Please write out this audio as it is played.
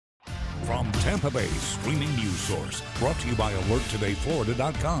From Tampa Bay's streaming news source, brought to you by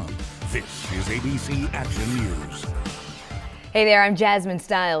AlertTodayFlorida.com, this is ABC Action News. Hey there, I'm Jasmine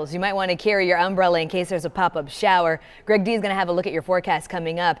Stiles. You might want to carry your umbrella in case there's a pop-up shower. Greg D is going to have a look at your forecast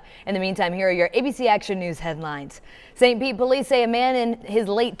coming up. In the meantime, here are your ABC Action News headlines. St. Pete police say a man in his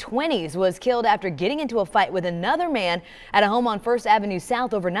late 20s was killed after getting into a fight with another man at a home on 1st Avenue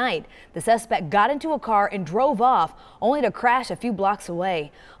South overnight. The suspect got into a car and drove off, only to crash a few blocks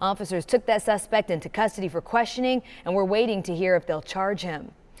away. Officers took that suspect into custody for questioning, and we're waiting to hear if they'll charge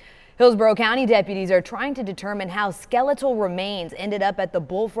him. Hillsborough County deputies are trying to determine how skeletal remains ended up at the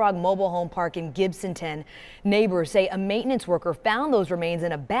Bullfrog Mobile Home Park in Gibsonton. Neighbors say a maintenance worker found those remains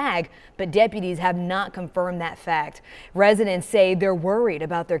in a bag, but deputies have not confirmed that fact. Residents say they're worried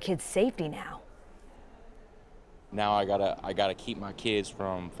about their kids' safety now. Now I gotta keep my kids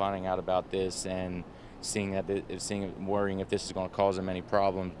from finding out about this and worrying if this is going to cause them any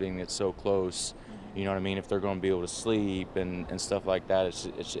problems, being it's so close. You know what I mean? If they're going to be able to sleep and stuff like that,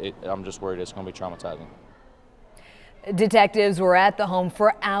 I'm just worried it's going to be traumatizing. Detectives were at the home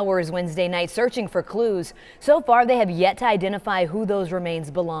for hours Wednesday night searching for clues. So far, they have yet to identify who those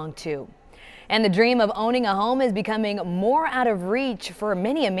remains belong to. And the dream of owning a home is becoming more out of reach for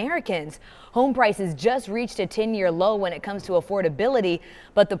many Americans. Home prices just reached a 10-year low when it comes to affordability,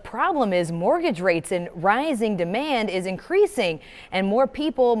 but the problem is mortgage rates and rising demand is increasing, and more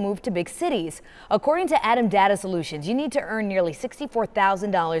people move to big cities. According to Adam Data Solutions, you need to earn nearly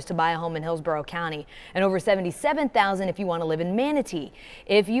 $64,000 to buy a home in Hillsborough County, and over $77,000 if you want to live in Manatee.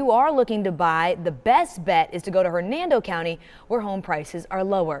 If you are looking to buy, the best bet is to go to Hernando County, where home prices are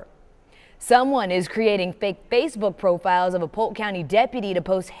lower. Someone is creating fake Facebook profiles of a Polk County deputy to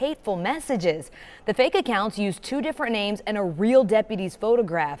post hateful messages. The fake accounts use two different names and a real deputy's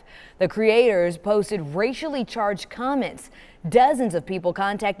photograph. The creators posted racially charged comments. Dozens of people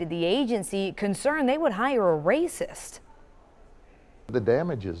contacted the agency, concerned they would hire a racist. The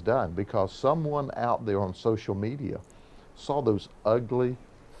damage is done because someone out there on social media saw those ugly,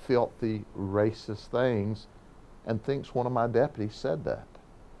 filthy, racist things and thinks one of my deputies said that,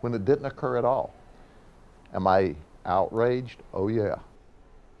 when it didn't occur at all. Am I outraged? Oh yeah.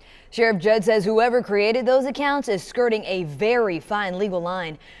 Sheriff Judd says whoever created those accounts is skirting a very fine legal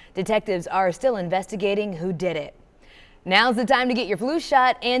line. Detectives are still investigating who did it. Now's the time to get your flu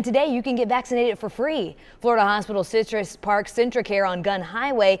shot, and today you can get vaccinated for free. Florida Hospital Citrus Park CentraCare on Gun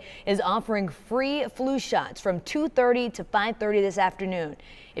Highway is offering free flu shots from 2:30 to 5:30 this afternoon.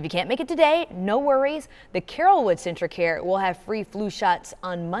 If you can't make it today, no worries. The Carrollwood CentraCare will have free flu shots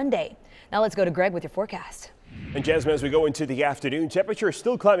on Monday. Now let's go to Greg with your forecast. And Jasmine, as we go into the afternoon, temperature is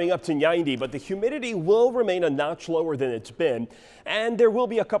still climbing up to 90, but the humidity will remain a notch lower than it's been, and there will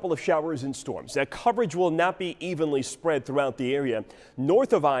be a couple of showers and storms. That coverage will not be evenly spread throughout the area.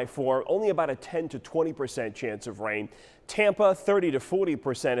 North of I-4, only about a 10 to 20% chance of rain. Tampa, 30 to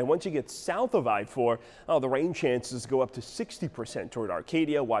 40%, and once you get south of I-4, the rain chances go up to 60% toward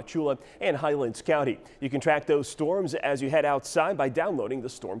Arcadia, Wauchula, and Highlands County. You can track those storms as you head outside by downloading the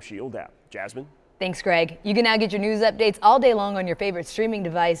Storm Shield app. Jasmine? Thanks, Greg. You can now get your news updates all day long on your favorite streaming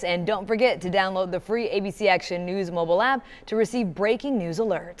device, and don't forget to download the free ABC Action News mobile app to receive breaking news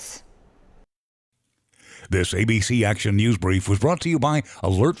alerts. This ABC Action News Brief was brought to you by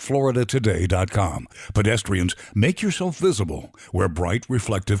AlertFloridaToday.com. Pedestrians, make yourself visible. Wear bright,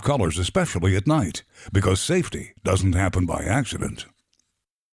 reflective colors, especially at night, because safety doesn't happen by accident.